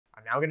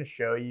Now I'm going to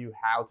show you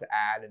how to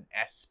add an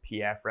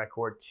SPF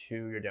record to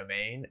your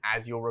domain.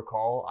 As you'll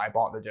recall, I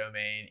bought the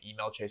domain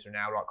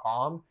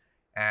emailchasernow.com,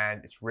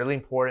 and it's really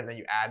important that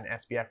you add an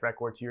SPF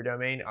record to your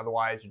domain.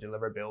 Otherwise, your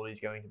deliverability is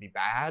going to be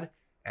bad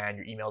and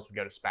your emails will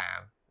go to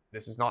spam.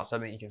 This is not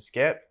something you can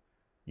skip.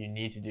 You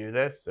need to do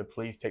this, so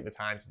please take the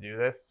time to do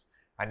this.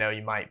 I know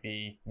you might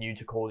be new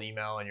to cold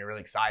email and you're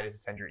really excited to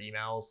send your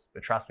emails,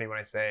 but trust me when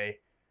I say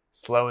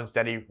slow and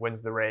steady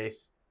wins the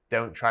race.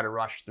 Don't try to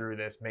rush through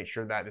this. Make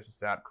sure that this is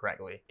set up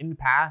correctly. In the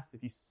past,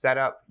 if you set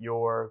up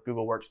your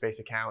Google Workspace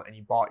account and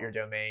you bought your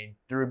domain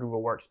through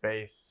Google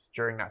Workspace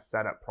during that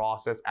setup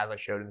process, as I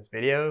showed in this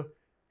video,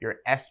 your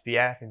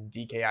SPF and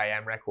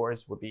DKIM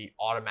records would be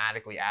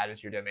automatically added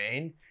to your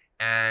domain.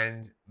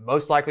 And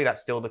most likely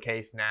that's still the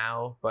case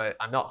now, but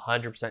I'm not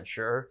 100%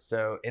 sure.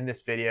 So in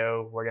this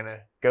video, we're gonna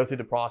go through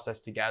the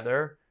process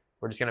together.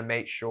 We're just gonna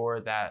make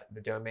sure that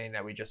the domain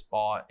that we just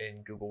bought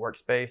in Google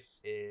Workspace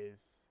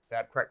is set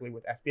up correctly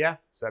with SPF.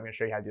 So I'm gonna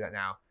show you how to do that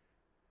now.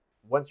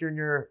 Once you're in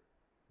your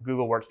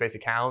Google Workspace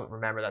account,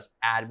 remember that's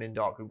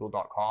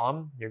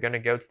admin.google.com. You're gonna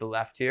go to the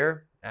left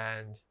here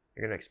and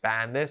you're gonna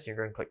expand this. You're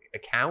gonna click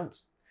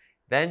account.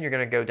 Then you're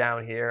gonna go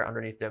down here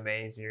underneath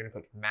domains and you're gonna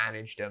click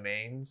manage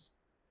domains.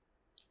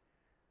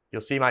 You'll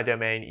see my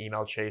domain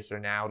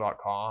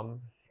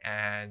emailchasernow.com.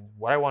 And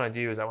what I wanna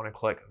do is I wanna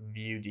click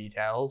view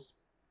details.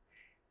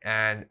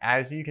 And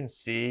as you can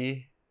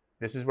see,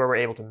 this is where we're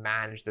able to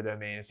manage the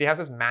domain. See how it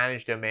says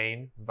manage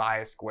domain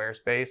via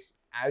Squarespace?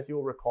 As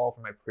you'll recall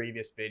from my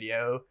previous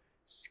video,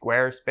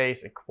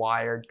 Squarespace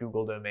acquired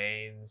Google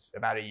Domains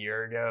about a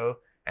year ago,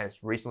 and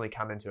it's recently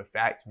come into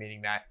effect,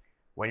 meaning that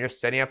when you're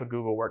setting up a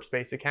Google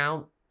Workspace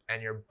account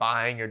and you're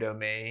buying your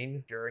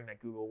domain during that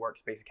Google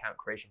Workspace account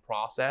creation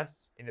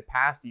process, in the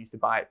past you used to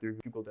buy it through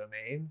Google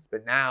Domains,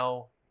 but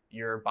now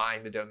you're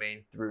buying the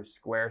domain through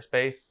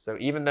Squarespace. So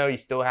even though you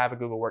still have a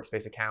Google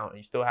Workspace account and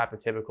you still have the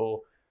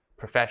typical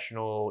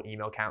professional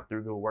email account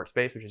through Google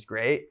Workspace, which is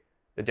great,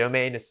 the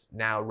domain is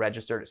now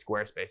registered at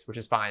Squarespace, which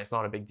is fine. It's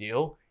not a big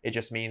deal. It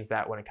just means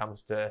that when it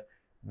comes to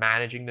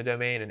managing the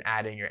domain and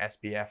adding your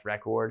SPF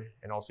record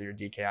and also your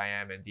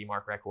DKIM and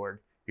DMARC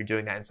record, you're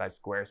doing that inside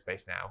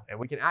Squarespace now. And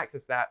we can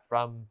access that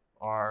from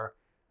our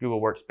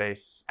Google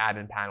Workspace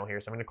admin panel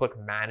here. So I'm going to click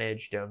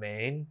Manage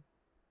Domain,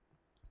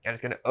 and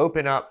it's going to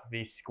open up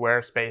the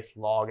Squarespace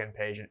login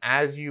page. And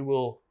as you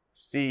will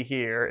see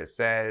here, it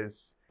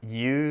says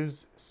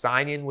use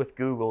sign in with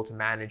Google to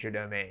manage your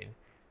domain.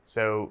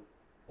 So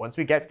once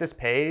we get to this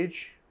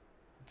page,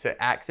 to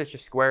access your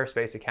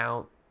Squarespace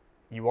account,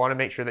 you want to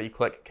make sure that you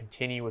click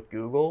continue with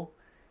Google.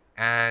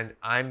 And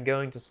I'm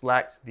going to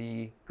select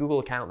the Google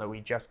account that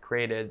we just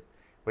created,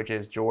 which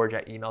is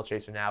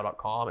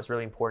george@emailchasernow.com. It's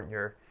really important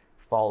you're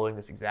following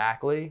this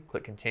exactly.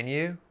 Click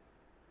continue.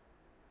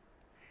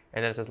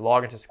 And then it says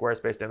log into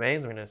Squarespace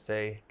domains. I'm going to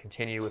say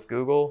continue with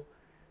Google.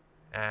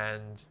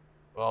 And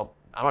well,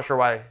 I'm not sure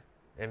why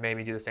it made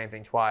me do the same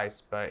thing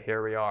twice, but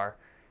here we are.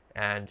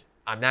 And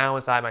I'm now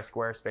inside my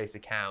Squarespace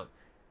account.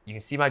 You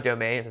can see my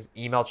domain. It says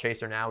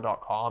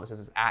emailchasernow.com. It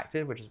says it's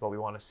active, which is what we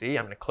want to see.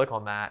 I'm going to click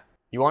on that.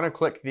 You want to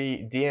click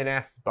the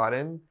DNS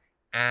button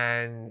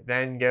and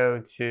then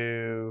go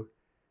to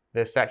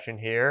this section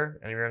here,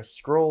 and you're going to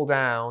scroll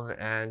down,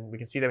 and we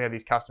can see that we have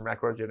these custom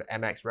records. We have the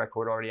MX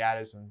record already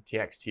added, some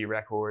TXT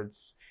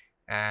records,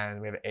 and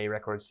we have an A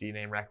record,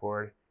 CNAME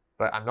record.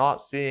 But I'm not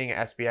seeing an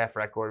SPF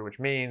record, which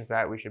means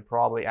that we should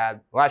probably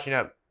add, well, actually,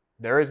 no,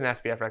 there is an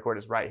SPF record.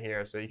 It's right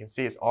here. So you can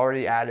see it's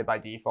already added by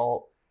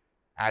default.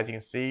 As you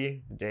can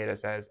see, the data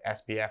says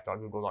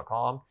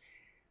spf.google.com.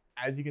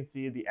 As you can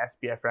see, the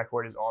SPF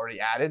record is already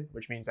added,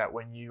 which means that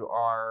when you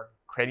are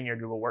creating your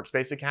Google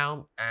Workspace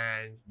account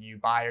and you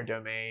buy your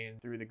domain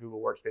through the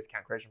Google Workspace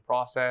account creation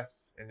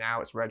process, and now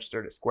it's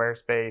registered at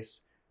Squarespace,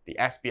 the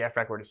SPF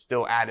record is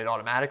still added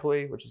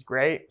automatically, which is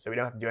great. So we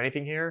don't have to do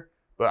anything here.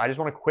 But I just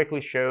want to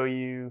quickly show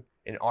you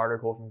an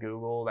article from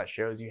Google that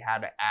shows you how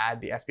to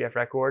add the SPF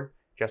record,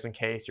 just in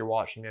case you're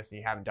watching this and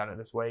you haven't done it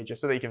this way,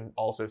 just so that you can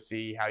also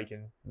see how you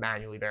can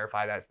manually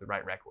verify that it's the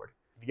right record.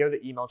 If you go to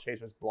the Email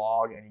Chasers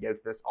blog and you go to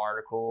this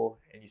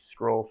article and you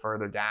scroll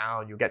further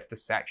down, you'll get to the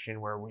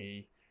section where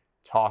we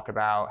talk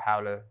about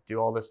how to do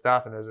all this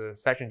stuff. And there's a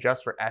section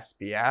just for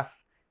SPF.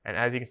 And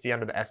as you can see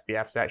under the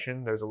SPF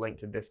section, there's a link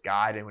to this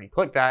guide. And when you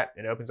click that,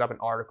 it opens up an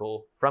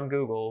article from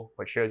Google,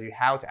 which shows you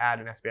how to add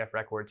an SPF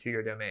record to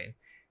your domain.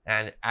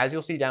 And as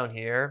you'll see down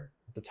here,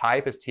 the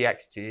type is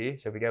TXT.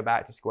 So if we go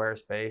back to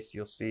Squarespace,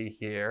 you'll see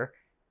here,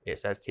 it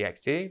says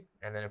TXT.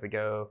 And then if we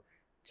go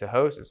to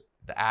host, it's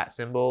the @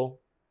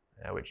 symbol,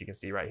 which you can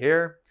see right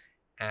here.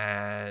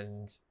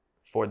 And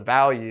for the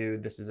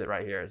value, this is it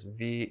right here. It's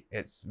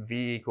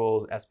V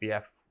equals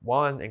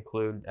SPF1,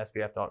 include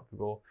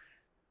SPF.Google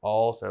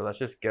all. So let's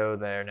just go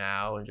there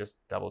now and just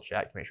double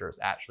check to make sure it's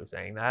actually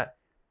saying that.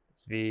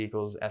 It's V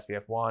equals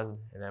SPF1,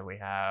 and then we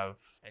have,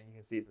 and you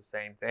can see it's the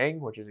same thing,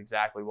 which is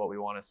exactly what we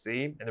want to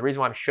see. And the reason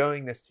why I'm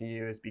showing this to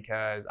you is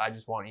because I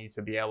just want you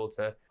to be able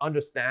to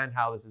understand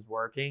how this is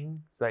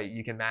working so that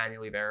you can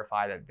manually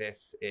verify that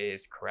this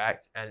is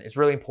correct. And it's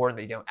really important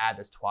that you don't add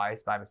this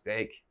twice by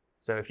mistake.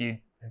 So if you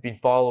you've been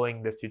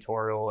following this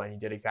tutorial and you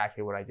did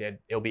exactly what I did,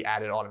 it'll be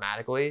added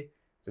automatically.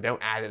 So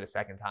don't add it a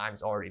second time,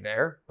 it's already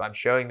there. But I'm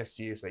showing this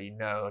to you so that you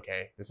know,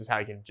 okay, this is how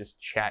you can just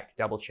check,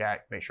 double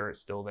check, make sure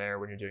it's still there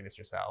when you're doing this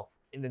yourself.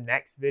 In the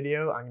next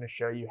video, I'm gonna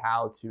show you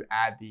how to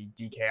add the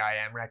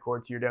DKIM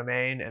record to your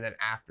domain. And then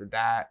after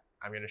that,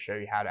 I'm gonna show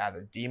you how to add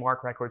the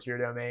DMARC record to your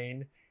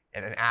domain.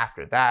 And then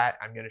after that,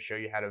 I'm gonna show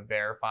you how to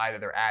verify that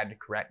they're added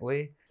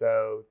correctly.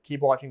 So keep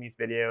watching these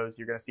videos.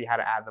 You're gonna see how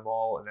to add them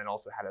all and then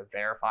also how to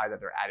verify that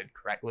they're added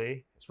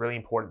correctly. It's really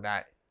important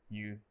that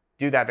you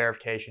do that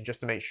verification just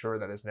to make sure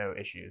that there's no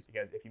issues,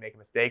 because if you make a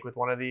mistake with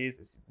one of these,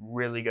 it's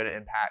really going to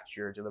impact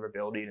your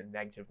deliverability in a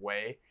negative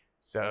way.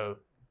 So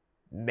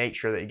make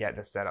sure that you get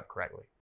this set up correctly.